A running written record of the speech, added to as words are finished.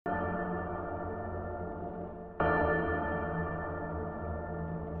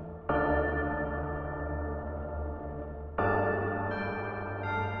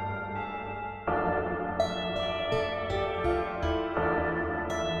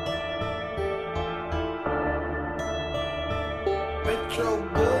Metro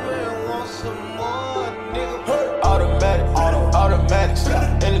Boomin, want some more, nigga. Automatics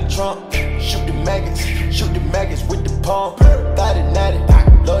in the trunk. Shoot the maggots with the pump. Thought it natty,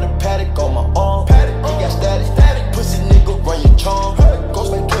 love the paddock on my arm. He got static, pussy nigga run your charm.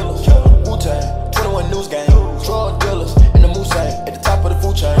 Ghostface killers, Wu-Tang, 21 News Gang. Drug dealers in the Moussain, at the top of the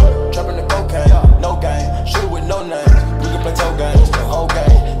food chain. Trapping the cocaine, no game, shooter with no names. We can play toe games, the whole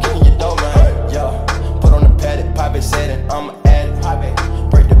game, kicking your dough, man. Yeah, put on the paddock, pop it, said it, I'm an addict.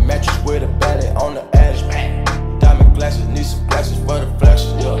 Break the mattress with a batty on the edge, man. Diamond glasses, need some glasses for the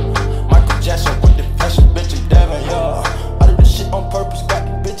flashes, yeah. Michael Jackson with the fashion, bitch, and Devin, yeah. I do this shit on purpose, got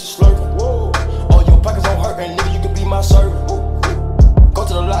the bitches slurping, whoa. All your pockets on hurt, and nigga, you can be my servant. Go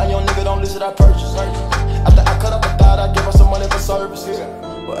to the line, young nigga, don't listen, I purchase. After I cut up a thought, I give her some money for services.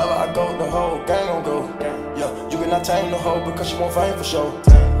 Wherever I go, the whole gang gon' go. Yeah, you cannot tame the hoe because she want fame for sure.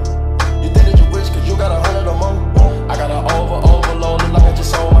 You think that you rich cause you got 100 or more. I got an overload, look like I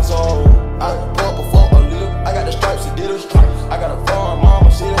just sold my soul. I pull up before a little, I got the stripes, he did it. I got a farm,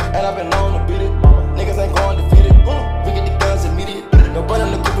 mama, see it, and I've been known to beat it. Niggas ain't going defeated, we get the guns immediate. No brother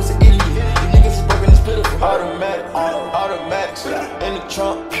in the group is an idiot. You niggas is broken, it's pitiful. Automatics in the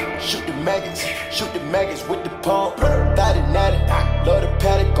trunk. Shoot the maggots with the pump. Thought it natty, love the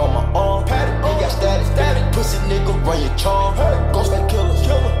paddock on my arm. He got static, pussy nigga run your charm. Ghostface killers,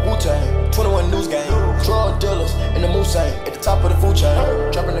 Wu-Tang, 21 News Gang. Drug dealers in the Moussain, at the top of the food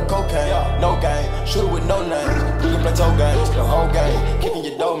chain. Trapping the cocaine, no game, shooter with no names. We can play toe games, the whole game, kicking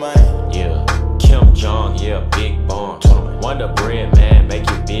your dough, man. Yeah, Kim Jong, yeah, big bomb. Wonder bread, man, make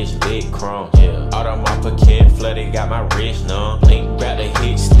your bitch lick crumb. Yeah, out of my pocket, flooded, got my wrist numb. Link, grab the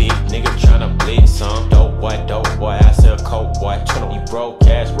hit stick, nigga tryna blitz some. Dope boy, I sell coke, boy. You broke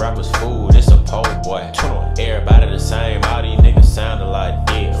ass rappers food, it's a pole, boy. Everybody the same, all these niggas sounding like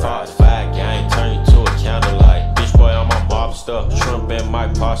dick. Fox 5 gang, turn you to a candlelight. Bitch boy, I'm a mobster, shrimp and my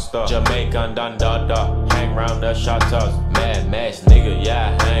pasta. Jamaican dun da da, hang round the shot toss. Mad Max, nigga,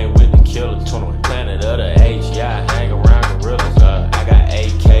 yeah, I hang with the killer. Planet of the H, yeah, I hang around gorillas. I got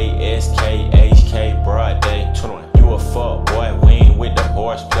AK, SK, HK, broad day. You a fuck boy, we ain't with the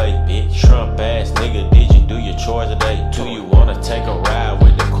horseplay, bitch. Shrimp ass nigga, did you do your chores today? Do you wanna take a ride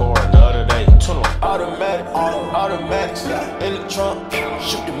with the coroner today? Automatics in the trunk.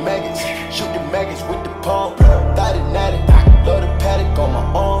 Shoot the maggots with the pump. Thought it natty, love the paddock on my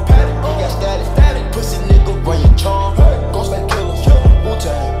arm. He got static, pussy nigga run your charm. Ghostface killers,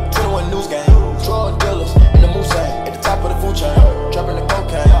 Wu-Tang, 21 News Gang. Drug dealers in the Moussain, at the top of the food chain. Trapping the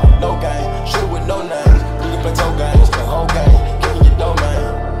cocaine, no game, shooter with no names. We can play toe games, the whole game, kicking your dough,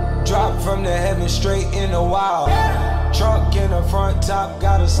 man. Drop from the heaven straight in the wild. Trunk in the front, top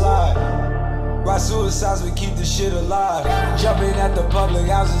gotta slide. Ride suicides, we keep the shit alive. Jumping at the public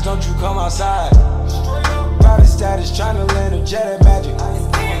houses, don't you come outside. Private status, tryna land a jet at Magic.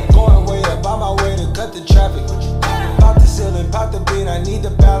 Going way up, on my way to cut the traffic. Pop the ceiling, pop the beat, I need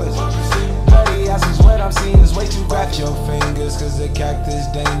the balance. Bloody asses, what I'm seeing is way too graphic. Your fingers, cause the cactus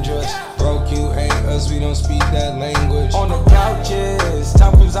dangerous. Broke, you ain't us, we don't speak that language. On the couches,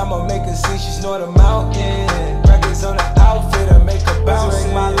 Tom Cruise, I'ma make a scene, she snort a mountain. Records on the outfit, I make a bounce.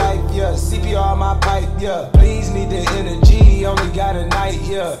 Ring my life, yeah, CPR my pipe, yeah. Please need the energy, only got a night,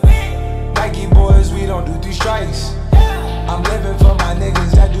 yeah. Nike boys, we don't do 3 strikes. I'm living for my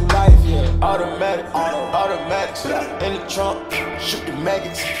niggas that do life, yeah. Automatics in the trunk. Shoot the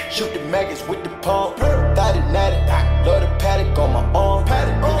maggots with the pump. Thought it natty, love the paddock on my arm.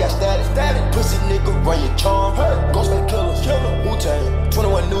 He got static, pussy nigga run your charm. Ghostface killers, Wu-Tang,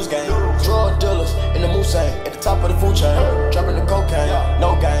 21 News Gang. Drug dealers in the Moussain, at the top of the food chain. Trapping the cocaine,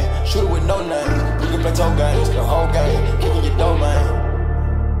 no game, shooter with no names. We can play toe games, the whole game.